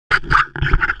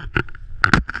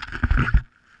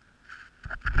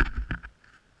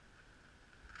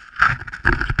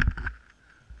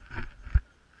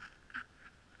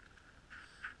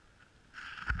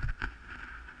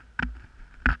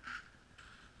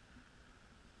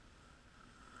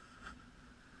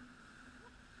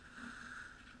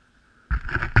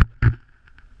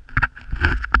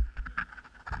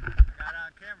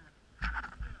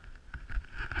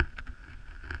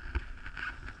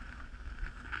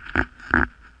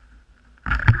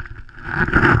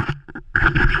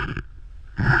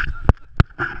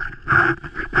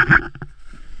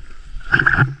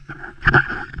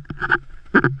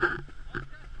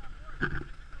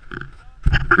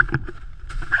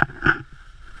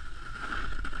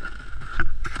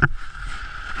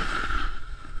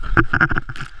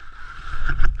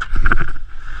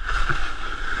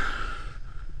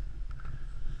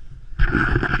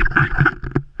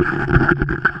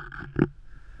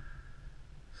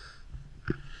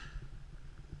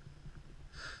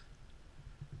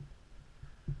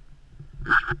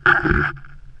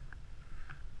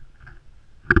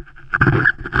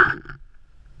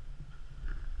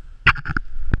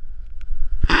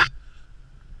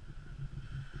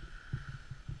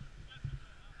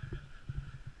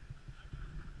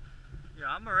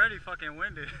I'm already fucking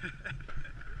winded.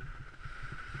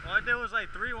 All I did was like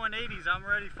 3 180s. I'm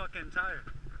already fucking tired.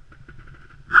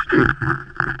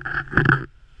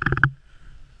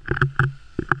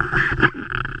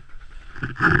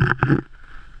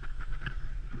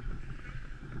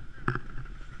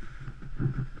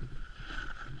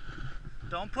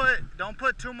 Don't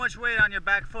put too much weight on your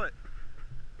back foot.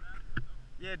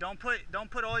 Yeah, don't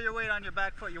put all your weight on your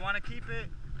back foot. You want to keep it.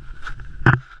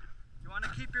 You want to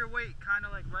keep your weight kind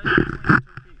of like right between your 2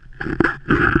 feet.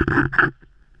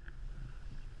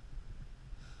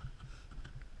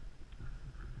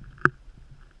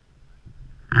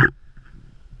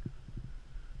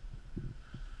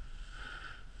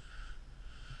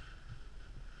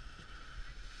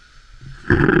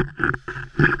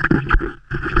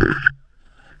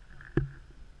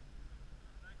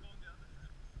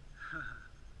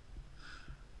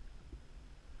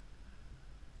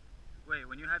 Wait,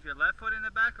 when you have your left foot in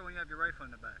the back or when you have your right foot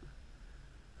in the back?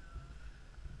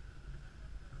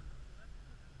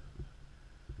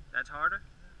 That's harder?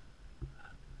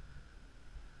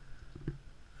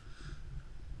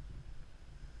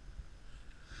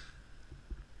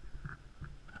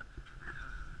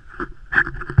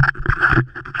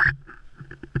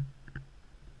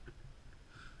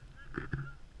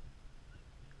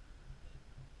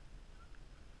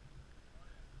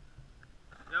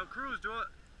 Yo, Cruz, do it.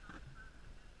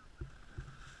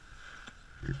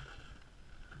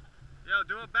 Yo,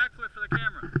 do a backflip for the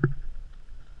camera.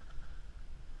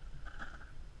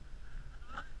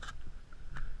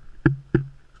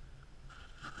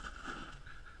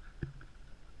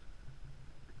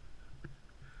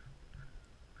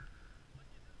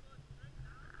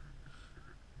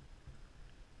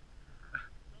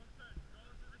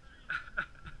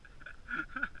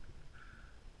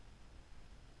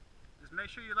 Just make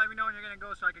sure you let me know when you're gonna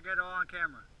go so I can get it all on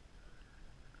camera.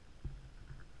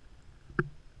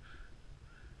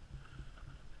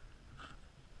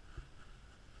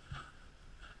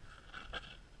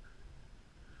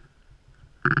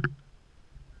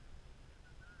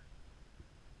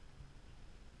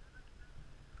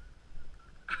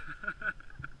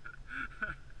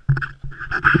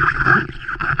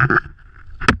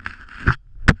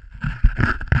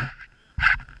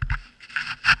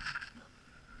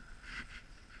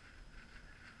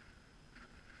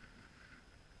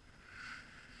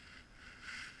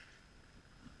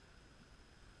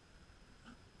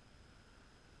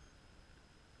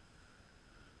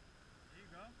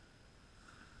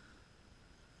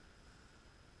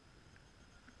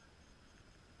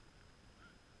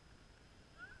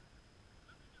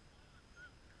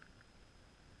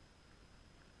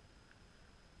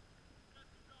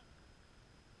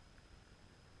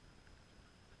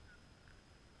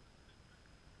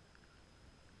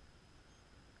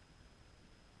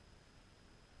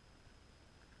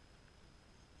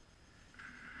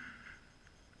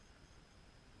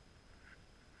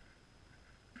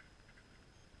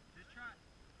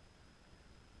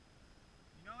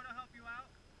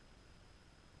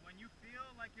 When you feel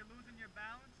like you're losing your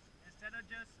balance, instead of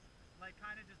just like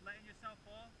kind of just letting yourself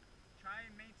fall, try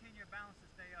and maintain your balance to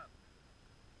stay up.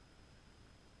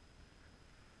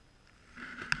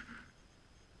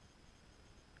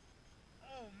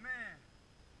 Oh man,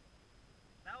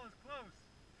 that was close.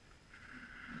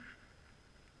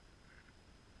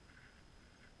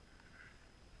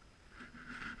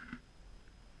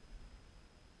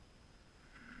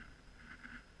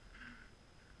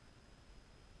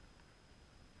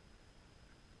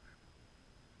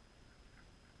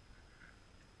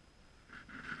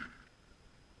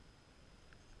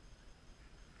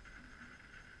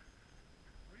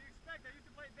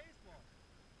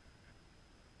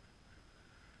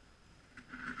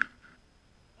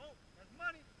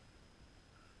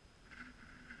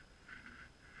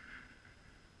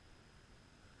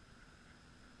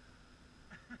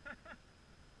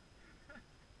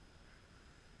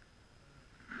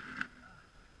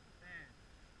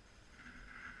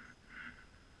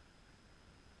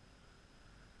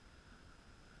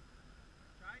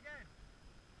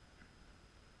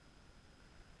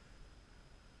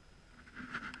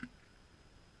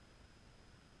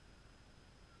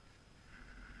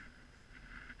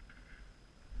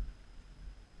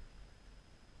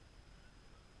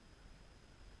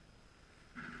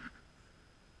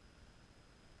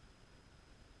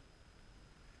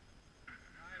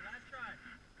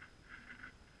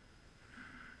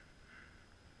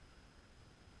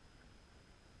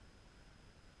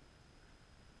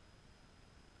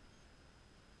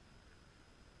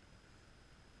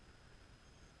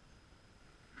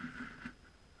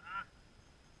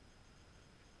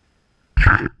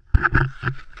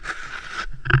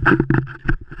 it.